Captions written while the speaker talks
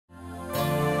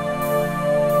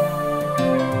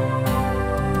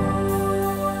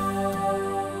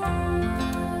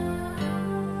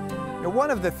one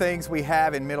of the things we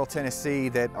have in Middle Tennessee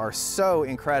that are so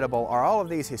incredible are all of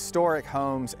these historic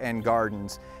homes and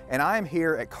gardens. And I'm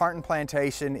here at Carnton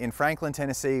Plantation in Franklin,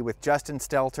 Tennessee with Justin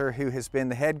Stelter, who has been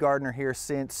the head gardener here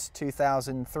since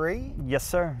 2003? Yes,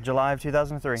 sir. July of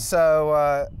 2003.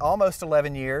 So almost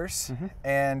 11 years.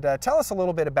 And tell us a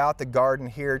little bit about the garden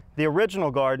here. The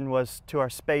original garden was to our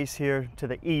space here to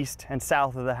the east and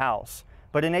south of the house.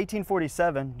 But in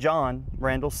 1847, John,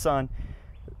 Randall's son,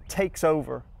 takes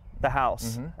over the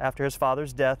house after his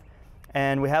father's death,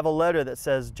 and we have a letter that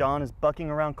says John is bucking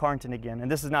around Carnton again,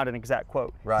 and this is not an exact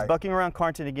quote. Right. He's bucking around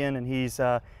Carnton again, and he's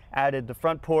added the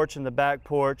front porch and the back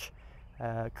porch,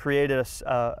 created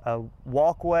a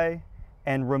walkway,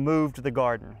 and removed the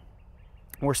garden.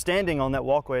 We're standing on that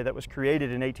walkway that was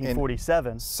created in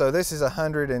 1847. So this is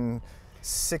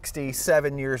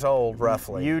 167 years old,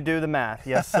 roughly. You do the math,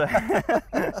 yes, sir.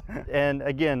 And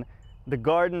again, the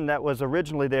garden that was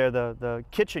originally there, the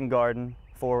kitchen garden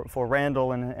for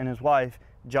Randall and his wife,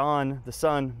 John, the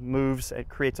son, moves and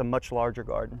creates a much larger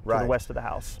garden to the west of the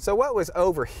house. So what was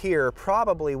over here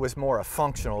probably was more a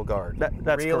functional garden,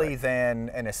 that's really, correct. Than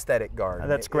an aesthetic garden.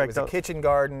 That's correct. It was a kitchen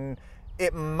garden.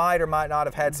 It might or might not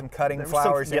have had some cutting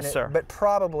flowers in it, but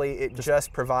probably it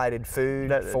just provided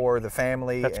food for the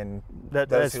family and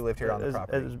those who lived here on the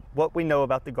property. What we know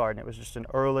about the garden, it was just an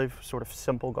early sort of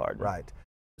simple garden. Right.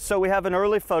 So we have an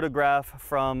early photograph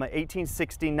from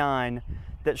 1869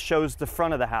 that shows the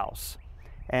front of the house.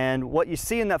 And what you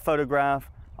see in that photograph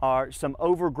are some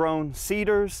overgrown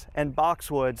cedars and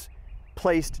boxwoods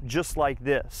placed just like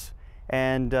this.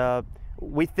 And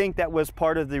we think that was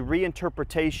part of the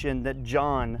reinterpretation that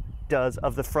John does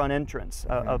of the front entrance,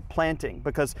 of planting,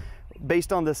 because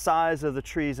based on the size of the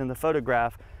trees in the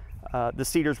photograph, the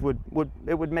cedars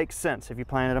would make sense if you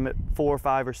planted them at 4,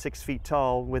 5, or 6 feet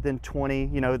tall within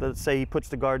 20, you know, let's say he puts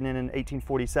the garden in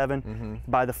 1847.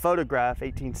 By the photograph,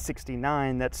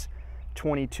 1869, that's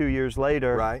 22 years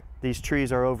later. Right. These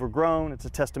trees are overgrown. It's a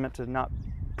testament to not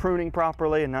pruning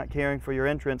properly and not caring for your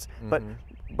entrance. But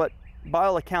by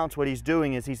all accounts, what he's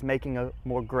doing is he's making a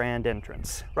more grand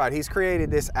entrance. Right, he's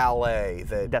created this alley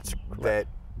that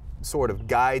sort of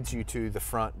guides you to the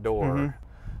front door.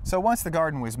 So once the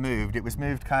garden was moved, it was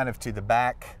moved kind of to the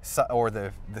back, or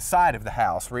the side of the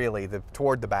house, really,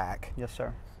 toward the back. Yes,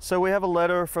 sir. So we have a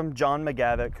letter from John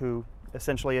McGavick, who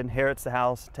essentially inherits the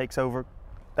house, takes over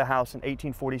the house in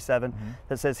 1847,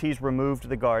 that says he's removed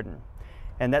the garden.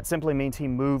 And that simply means he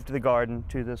moved the garden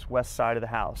to this west side of the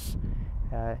house.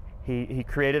 He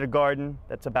created a garden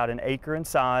that's about 1 acre in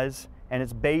size, and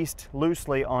it's based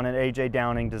loosely on an A.J.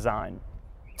 Downing design.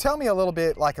 Tell me a little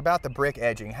bit about the brick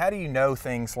edging. How do you know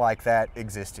things like that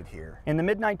existed here? In the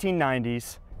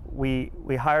mid-1990s, we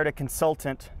hired a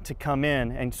consultant to come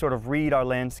in and sort of read our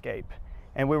landscape.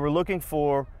 And we were looking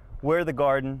for where the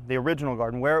garden, the original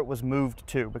garden, where it was moved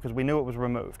to, because we knew it was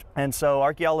removed. And so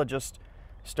archaeologists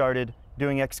started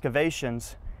doing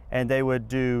excavations, and they would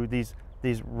do these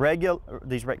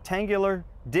rectangular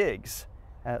digs,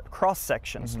 cross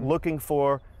sections, looking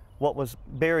for what was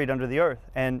buried under the earth,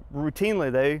 and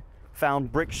routinely they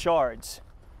found brick shards,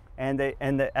 and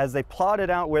as they plotted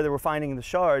out where they were finding the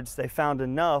shards, they found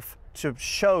enough to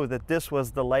show that this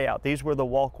was the layout. These were the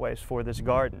walkways for this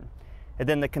garden. And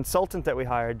then the consultant that we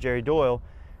hired, Jerry Doyle,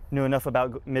 knew enough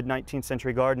about mid-19th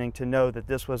century gardening to know that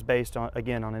this was based on,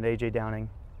 again, on an A.J. Downing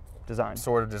design.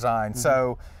 Sort of design.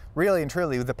 So really and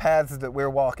truly, the paths that we're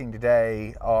walking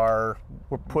today were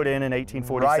put in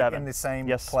 1847. Right in the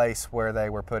same place where they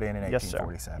were put in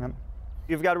 1847. Yes, sir.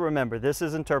 You've got to remember, this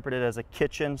is interpreted as a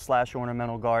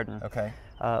kitchen/ornamental garden. Okay.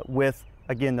 With,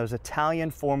 again, those Italian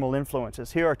formal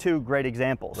influences. Here are two great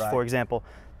examples. Right. For example,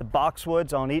 the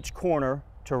boxwoods on each corner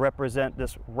to represent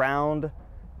this round,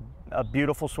 a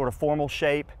beautiful sort of formal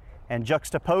shape, and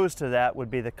juxtaposed to that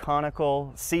would be the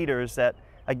conical cedars that,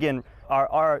 again,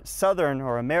 our southern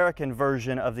or American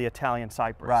version of the Italian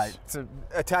cypress. Right. So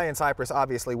Italian cypress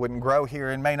obviously wouldn't grow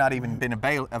here and may not even been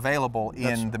available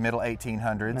in the middle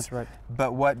 1800s. That's right.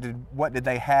 But what did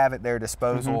they have at their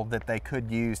disposal that they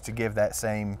could use to give that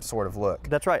same sort of look?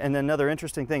 That's right. And another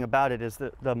interesting thing about it is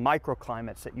the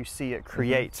microclimates that you see it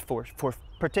creates for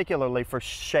particularly for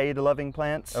shade-loving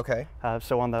plants. Okay.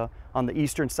 So on the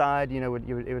eastern side, you know,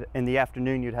 in the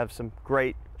afternoon you'd have some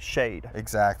great shade.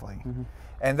 Exactly.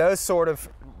 And those sort of,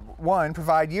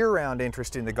 provide year-round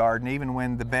interest in the garden, even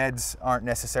when the beds aren't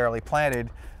necessarily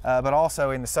planted, but also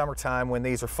in the summertime when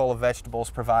these are full of vegetables,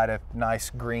 provide a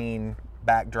nice green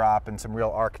backdrop and some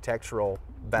real architectural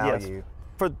value. Yes.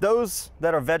 For those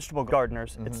that are vegetable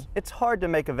gardeners, it's hard to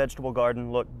make a vegetable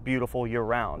garden look beautiful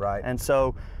year-round. Right. And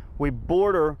so we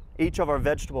border each of our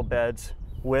vegetable beds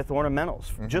with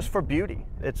ornamentals, just for beauty.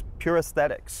 It's pure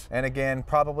aesthetics. And again,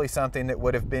 probably something that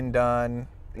would have been done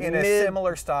in a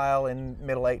similar style in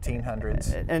middle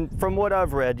 1800s. And from what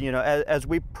I've read, you know, as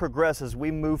we progress, as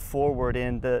we move forward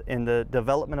in the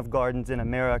development of gardens in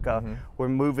America, we're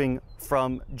moving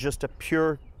from just a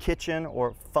pure kitchen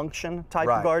or function type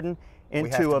of garden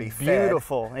into a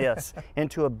beautiful,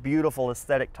 into a beautiful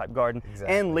aesthetic type garden.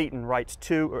 Exactly. And Leighton writes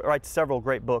several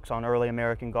great books on early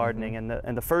American gardening,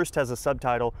 and the first has a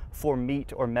subtitle, For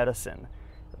Meat or Medicine,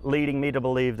 leading me to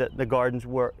believe that the gardens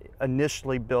were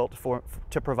initially built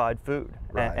to provide food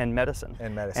and medicine.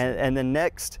 And the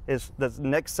next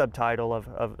subtitle of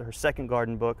her second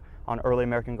garden book on early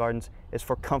American gardens is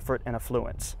For Comfort and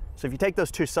Affluence. So if you take those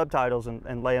two subtitles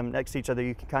and lay them next to each other,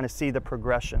 you can kind of see the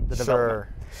progression, the development.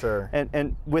 Sure.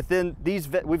 And within these,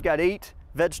 we've got 8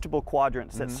 vegetable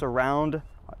quadrants that surround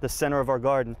the center of our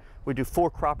garden. We do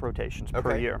 4 crop rotations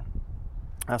per year.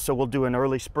 So we'll do an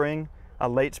early spring, a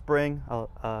late spring,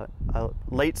 a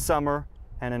late summer,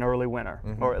 and an early winter,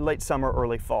 or late summer,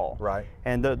 early fall. Right.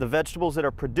 And the vegetables that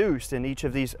are produced in each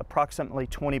of these approximately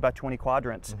 20 by 20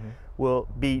 quadrants will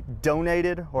be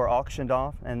donated or auctioned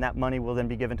off, and that money will then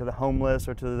be given to the homeless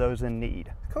or to those in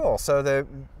need. Cool. So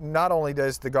not only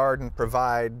does the garden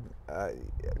provide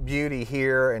beauty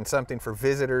here and something for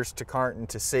visitors to Carnton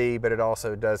to see, but it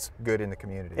also does good in the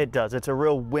community. It does. It's a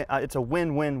real win. It's a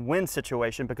win-win-win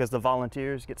situation, because the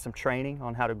volunteers get some training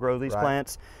on how to grow these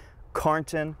plants.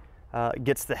 Carnton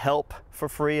gets the help for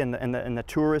free, and the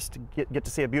tourists get to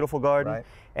see a beautiful garden,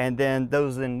 and then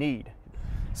those in need.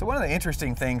 So one of the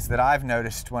interesting things that I've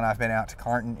noticed when I've been out to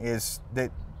Carnton is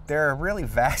that there are really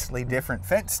vastly different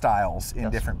fence styles in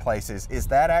different places. Is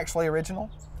that actually original?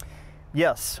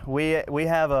 Yes, we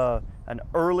have an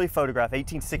early photograph,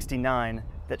 1869,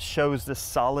 that shows this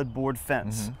solid board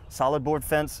fence. Solid board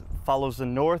fence follows the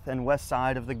north and west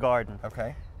side of the garden.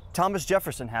 Okay. Thomas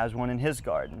Jefferson has one in his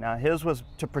garden. Now his was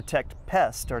to protect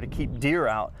pests or to keep deer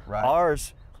out. Right.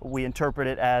 Ours, we interpret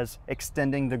it as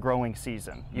extending the growing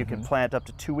season. You can plant up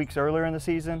to 2 weeks earlier in the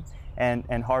season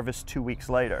and harvest 2 weeks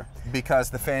later. Because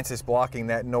the fence is blocking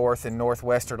that north and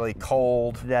northwesterly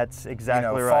cold. That's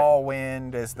exactly right. Fall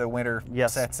wind as the winter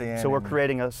sets in. So we're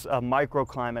creating a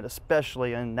microclimate,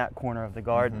 especially in that corner of the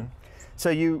garden.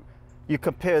 So you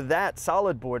compare that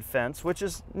solid board fence, which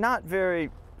is not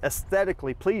very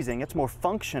aesthetically pleasing, it's more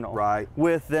functional,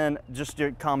 with then just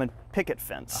your common picket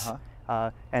fence.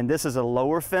 And this is a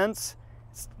lower fence.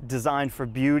 It's designed for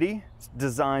beauty. It's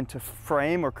designed to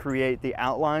frame or create the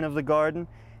outline of the garden,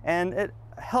 and it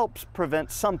helps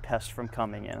prevent some pests from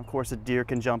coming in. Of course, a deer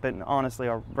can jump in, and honestly,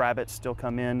 our rabbits still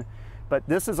come in. But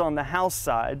this is on the house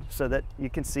side so that you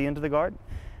can see into the garden.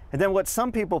 And then what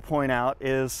some people point out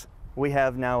is we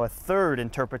have now a third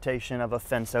interpretation of a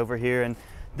fence over here, and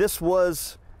this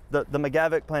was the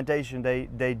McGavick Plantation.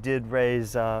 They did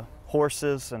raise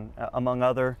horses and among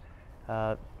other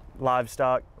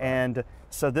livestock, and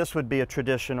so this would be a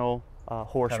traditional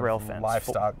horse rail fence.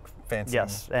 Livestock fencing.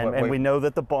 Yes, and we know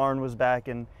that the barn was back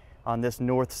on this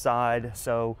north side,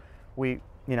 so we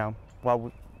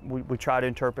try to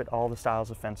interpret all the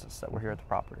styles of fences that were here at the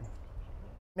property.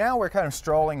 Now we're kind of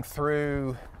strolling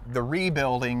through the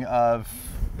rebuilding of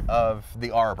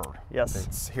the arbor. Yes.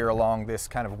 It's here along this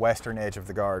kind of western edge of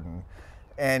the garden.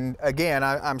 And again,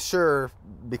 I'm sure,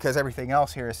 because everything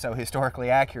else here is so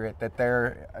historically accurate, that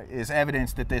there is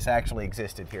evidence that this actually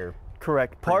existed here.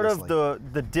 Correct. Part of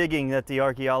the digging that the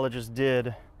archaeologists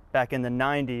did back in the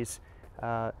 90s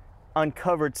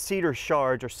uncovered cedar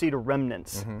shards or cedar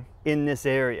remnants in this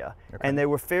area. And they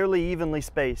were fairly evenly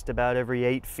spaced, about every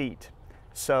 8 feet.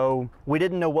 So we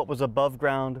didn't know what was above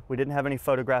ground. We didn't have any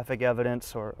photographic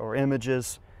evidence or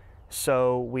images.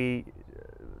 So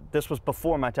this was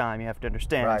before my time, you have to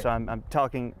understand. So I'm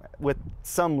talking with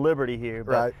some liberty here.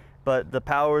 But the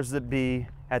powers that be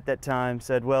at that time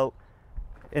said, well,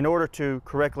 in order to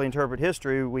correctly interpret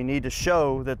history, we need to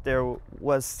show that there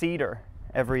was cedar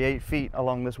every 8 feet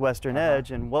along this western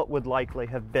edge, and what would likely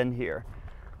have been here.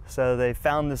 So they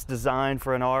found this design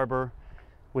for an arbor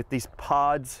with these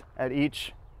pods at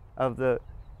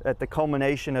the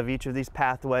culmination of each of these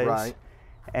pathways.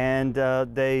 And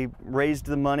they raised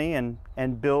the money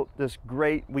and built this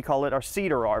great, we call it our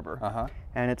cedar arbor.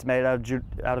 And it's made out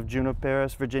of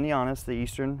Juniperus virginianus, the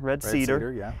eastern red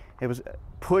cedar. It was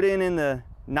put in the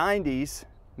 90s,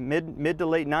 mid to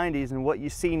late 90s, and what you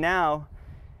see now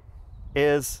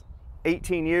is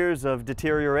 18 years of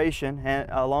deterioration, and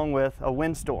along with a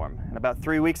windstorm. And about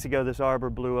 3 weeks ago, this arbor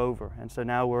blew over, and so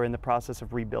now we're in the process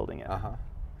of rebuilding it.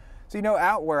 So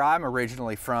out where I'm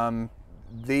originally from,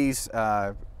 these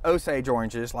Osage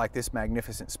oranges, like this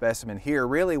magnificent specimen here,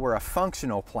 really were a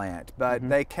functional plant, but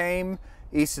they came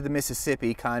east of the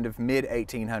Mississippi kind of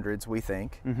mid-1800s, we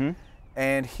think.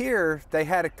 And here they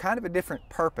had a kind of a different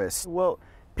purpose. Well,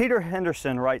 Peter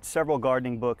Henderson writes several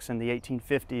gardening books in the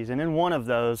 1850s, and in one of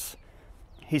those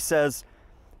he says,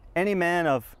 any man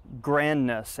of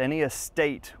grandness, any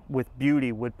estate with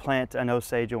beauty would plant an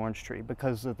Osage orange tree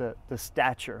because of the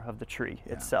stature of the tree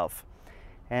itself.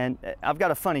 And I've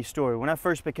got a funny story. When I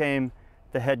first became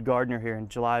the head gardener here in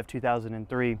July of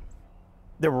 2003,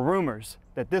 there were rumors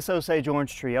that this Osage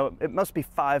orange tree, it must be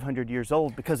 500 years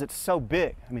old because it's so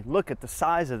big. I mean, look at the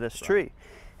size of this tree.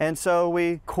 And so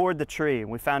we cored the tree, and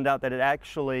we found out that it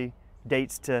actually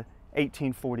dates to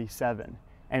 1847.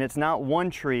 And it's not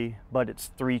one tree, but it's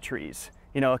 3 trees.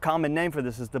 You know, a common name for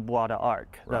this is the bois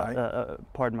d'arc. Right.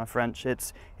 Pardon my French.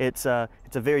 It's a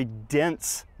very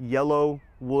dense yellow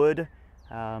wood.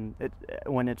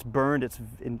 When it's burned, it's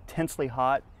intensely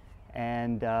hot,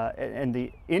 and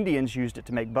the Indians used it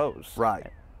to make bows. Right.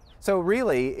 So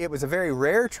really, it was a very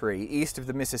rare tree east of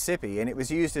the Mississippi, and it was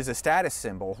used as a status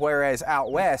symbol, whereas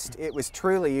out west, it was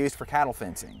truly used for cattle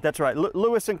fencing. That's right.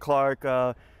 Lewis and Clark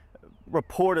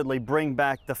reportedly bring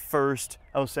back the first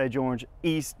Osage orange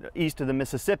east of the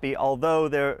Mississippi. Although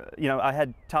I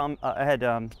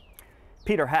had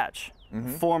Peter Hatch,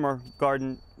 former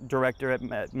garden director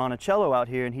at Monticello out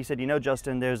here, and he said, you know,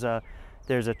 Justin, there's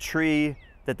a tree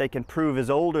that they can prove is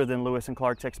older than Lewis and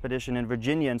Clark's expedition in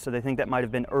Virginia, and so they think that might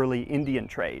have been early Indian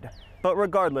trade. But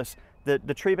regardless, the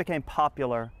tree became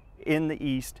popular in the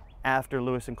East after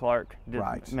Lewis and Clark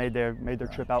made their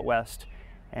trip out west.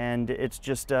 And it's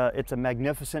just, it's a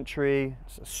magnificent tree,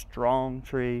 it's a strong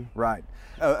tree. Right.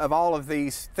 Of all of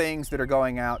these things that are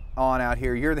going on out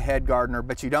here, you're the head gardener,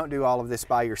 but you don't do all of this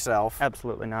by yourself.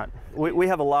 Absolutely not. We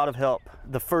have a lot of help.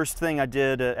 The first thing I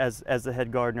did as the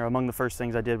head gardener, among the first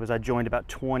things I did was I joined about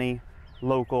 20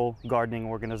 local gardening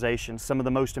organizations. Some of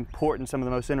the most important, some of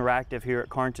the most interactive here at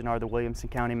Carnton are the Williamson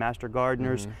County Master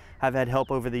Gardeners. I've had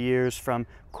help over the years from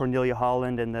Cornelia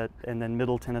Holland and then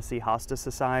Middle Tennessee Hosta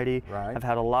Society. Right. I've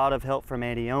had a lot of help from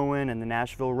Andy Owen and the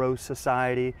Nashville Rose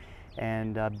Society,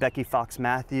 and Becky Fox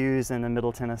Matthews and the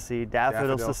Middle Tennessee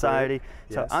Daffodil Society.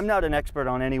 So I'm not an expert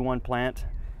on any one plant.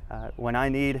 When I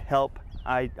need help,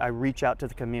 I reach out to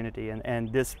the community,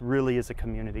 and this really is a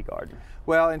community garden.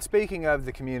 Well, and speaking of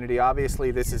the community, obviously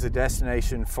this is a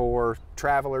destination for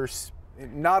travelers,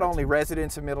 not only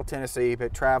residents of Middle Tennessee,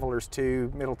 but travelers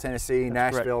to Middle Tennessee,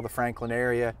 Nashville, the Franklin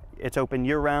area. It's open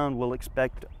year-round. We'll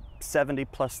expect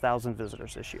 70,000+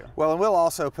 visitors this year. Well, and we'll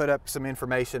also put up some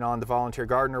information on the Volunteer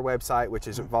Gardener website, which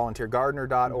is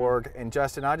volunteergardener.org. And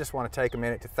Justin, I just want to take a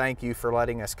minute to thank you for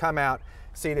letting us come out,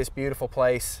 see this beautiful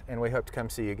place, and we hope to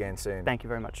come see you again soon. Thank you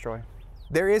very much, Troy.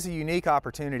 There is a unique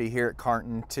opportunity here at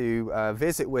Carnton to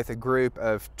visit with a group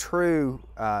of true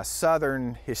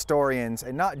Southern historians,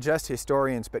 and not just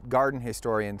historians, but garden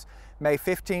historians. May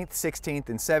 15th, 16th,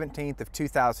 and 17th of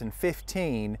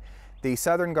 2015, the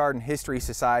Southern Garden History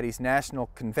Society's National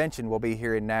Convention will be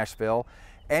here in Nashville.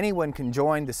 Anyone can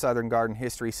join the Southern Garden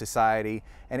History Society,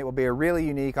 and it will be a really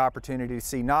unique opportunity to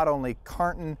see not only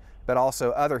Carnton, but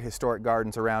also other historic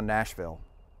gardens around Nashville.